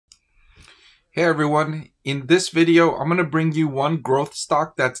Hey everyone, in this video I'm going to bring you one growth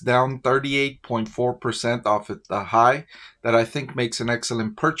stock that's down 38.4% off at the high that I think makes an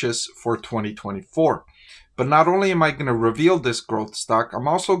excellent purchase for 2024. But not only am I going to reveal this growth stock, I'm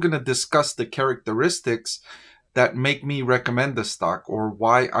also going to discuss the characteristics that make me recommend the stock, or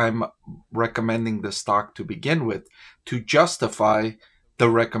why I'm recommending the stock to begin with, to justify the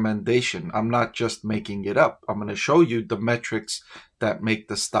recommendation. I'm not just making it up. I'm going to show you the metrics that make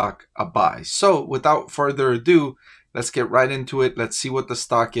the stock a buy. So without further ado, let's get right into it. Let's see what the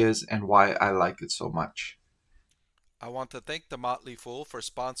stock is and why I like it so much. I want to thank the Motley Fool for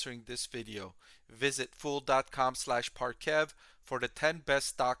sponsoring this video. Visit fool.com/Parkev for the 10 best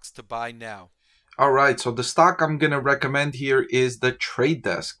stocks to buy now. All right, so the stock I'm going to recommend here is the Trade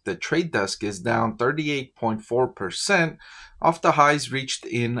Desk. The Trade Desk is down 38.4% off the highs reached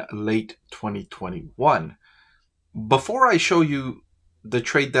in late 2021. Before I show you the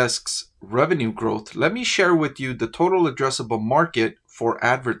Trade Desk's revenue growth, let me share with you the total addressable market for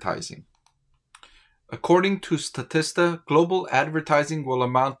advertising. According to Statista, global advertising will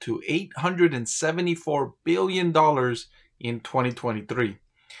amount to $874 billion in 2023.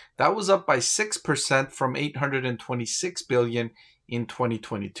 That was up by 6% from $826 billion in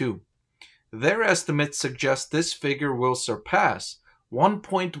 2022. Their estimates suggest this figure will surpass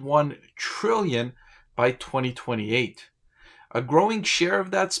 $1.1 trillion by 2028. A growing share of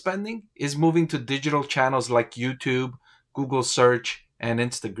that spending is moving to digital channels like YouTube, Google Search, and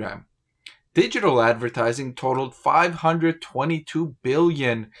Instagram. Digital advertising totaled $522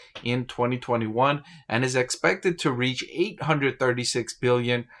 billion in 2021 and is expected to reach $836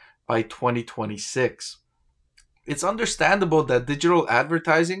 billion by 2026. It's understandable that digital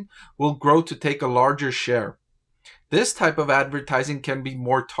advertising will grow to take a larger share. This type of advertising can be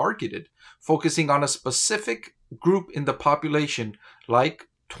more targeted, focusing on a specific group in the population, like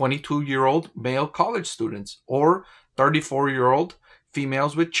 22-year-old male college students or 34-year-old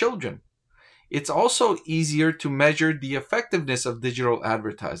females with children. It's also easier to measure the effectiveness of digital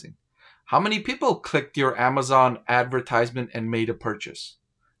advertising. How many people clicked your Amazon advertisement and made a purchase?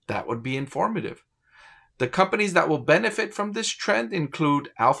 That would be informative. The companies that will benefit from this trend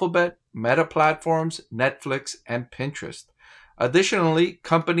include Alphabet, Meta Platforms, Netflix, and Pinterest. Additionally,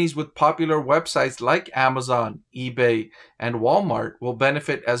 companies with popular websites like Amazon, eBay, and Walmart will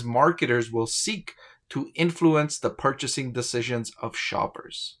benefit as marketers will seek to influence the purchasing decisions of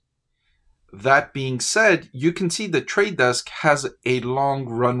shoppers. That being said, you can see the Trade Desk has a long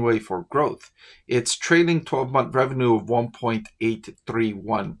runway for growth. Its trailing 12-month revenue of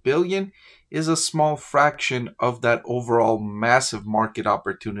 $1.831 billion is a small fraction of that overall massive market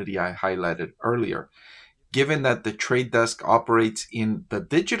opportunity I highlighted earlier. Given that the Trade Desk operates in the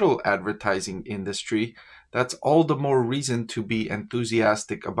digital advertising industry, that's all the more reason to be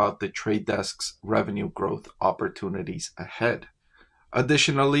enthusiastic about the Trade Desk's revenue growth opportunities ahead.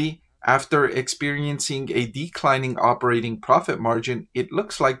 Additionally, after experiencing a declining operating profit margin, it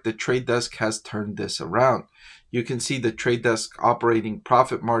looks like the Trade Desk has turned this around. You can see the Trade Desk operating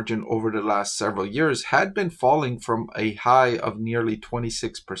profit margin over the last several years had been falling from a high of nearly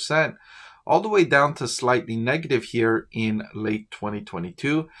 26% all the way down to slightly negative here in late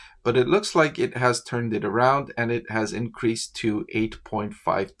 2022, but it looks like it has turned it around and it has increased to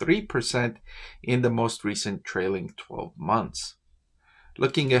 8.53% in the most recent trailing 12 months.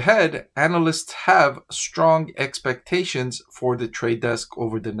 Looking ahead, analysts have strong expectations for the Trade Desk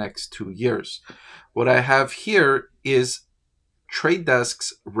over the next 2 years. What I have here is Trade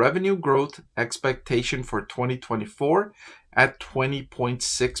Desk's revenue growth expectation for 2024 at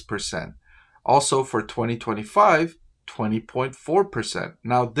 20.6%. Also for 2025, 20.4%.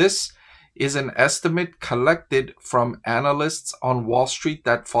 Now this is an estimate collected from analysts on Wall Street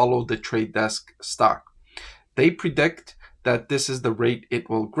that follow the Trade Desk stock. They predict that this is the rate it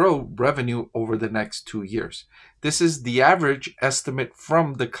will grow revenue over the next 2 years. This is the average estimate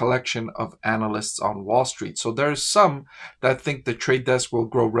from the collection of analysts on Wall Street. So there's some that think the Trade Desk will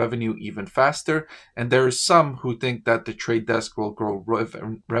grow revenue even faster, and there are some who think that the Trade Desk will grow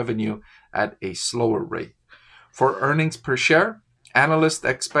revenue at a slower rate. For earnings per share, analysts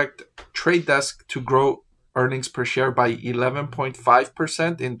expect Trade Desk to grow earnings per share by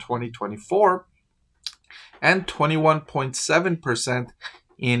 11.5% in 2024 and 21.7%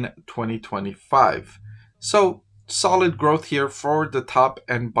 in 2025. So solid growth here for the top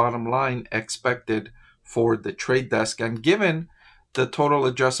and bottom line expected for the Trade Desk. And given the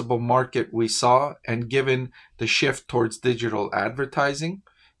total addressable market we saw, and given the shift towards digital advertising,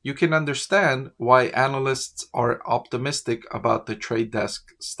 you can understand why analysts are optimistic about the Trade Desk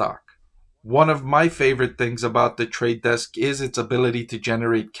stock. One of my favorite things about the trade desk is its ability to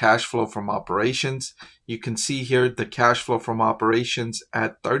generate cash flow from operations. You can see here the cash flow from operations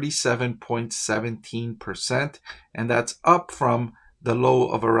at 37.17%, and that's up from the low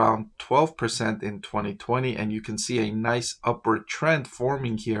of around 12% in 2020. And you can see a nice upward trend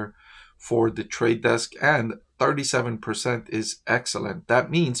forming here for the trade desk, and 37% is excellent.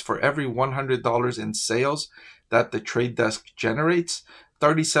 That means for every $100 in sales that the trade desk generates,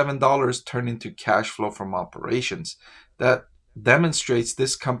 $37 turn into cash flow from operations. That demonstrates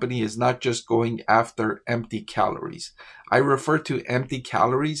this company is not just going after empty calories. I refer to empty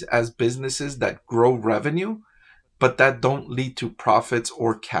calories as businesses that grow revenue, but that don't lead to profits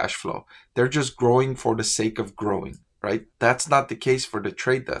or cash flow. They're just growing for the sake of growing, right? That's not the case for the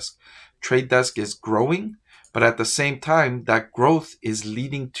trade desk. Trade desk is growing, but at the same time, that growth is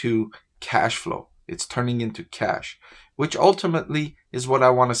leading to cash flow. It's turning into cash, which ultimately is what I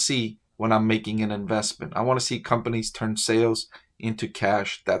want to see when I'm making an investment. I want to see companies turn sales into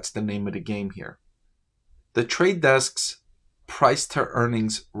cash. That's the name of the game here. The trade desk's price to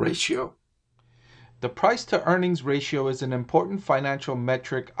earnings ratio. The price to earnings ratio is an important financial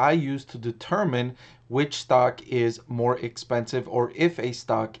metric I use to determine which stock is more expensive or if a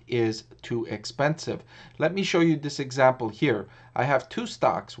stock is too expensive. Let me show you this example here. I have two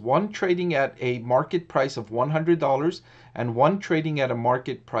stocks, one trading at a market price of $100 and one trading at a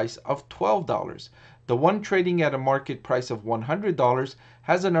market price of $12. The one trading at a market price of $100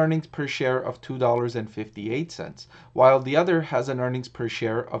 has an earnings per share of $2.58, while the other has an earnings per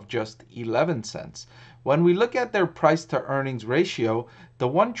share of just 11 cents. When we look at their price to earnings ratio, the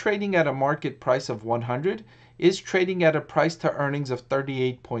one trading at a market price of 100 is trading at a price to earnings of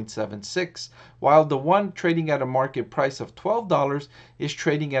 38.76, while the one trading at a market price of $12 is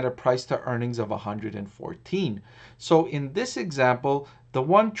trading at a price to earnings of 114. So in this example, the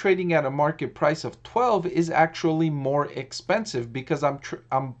one trading at a market price of 12 is actually more expensive because I'm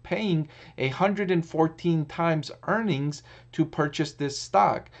paying 114 times earnings to purchase this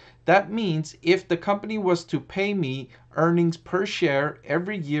stock. That means if the company was to pay me earnings per share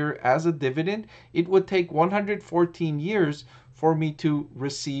every year as a dividend, it would take 114 years for me to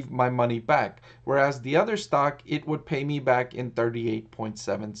receive my money back. Whereas the other stock, it would pay me back in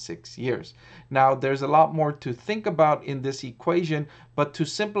 38.76 years. Now, there's a lot more to think about in this equation, but to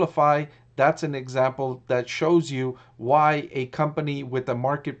simplify, that's an example that shows you why a company with a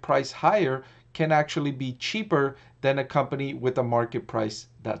market price higher can actually be cheaper than a company with a market price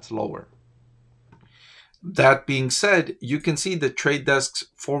that's lower. That being said, you can see the trade desk's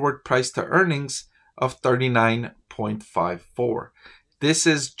forward price to earnings of 39.54. This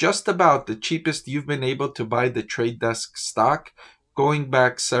is just about the cheapest you've been able to buy the trade desk stock going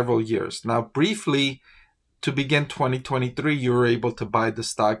back several years. Now, briefly, to begin 2023, you were able to buy the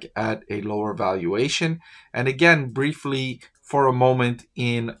stock at a lower valuation. And again, briefly, for a moment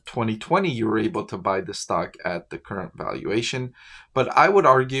in 2020, you were able to buy the stock at the current valuation. But I would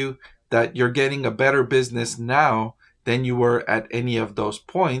argue that you're getting a better business now than you were at any of those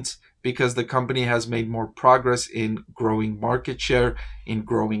points because the company has made more progress in growing market share, in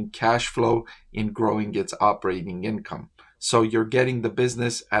growing cash flow, in growing its operating income. So you're getting the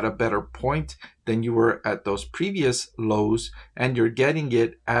business at a better point than you were at those previous lows, and you're getting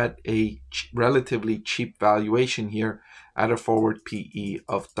it at a relatively cheap valuation here at a forward PE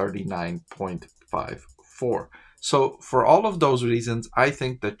of 39.54. So for all of those reasons, I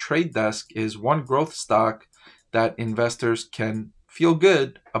think the trade desk is one growth stock that investors can feel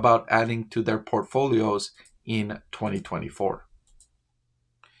good about adding to their portfolios in 2024.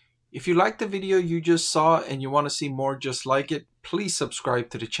 If you liked the video you just saw and you want to see more just like it, please subscribe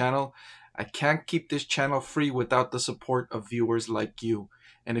to the channel. I can't keep this channel free without the support of viewers like you.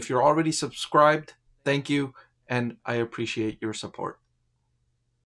 And if you're already subscribed, thank you, and I appreciate your support.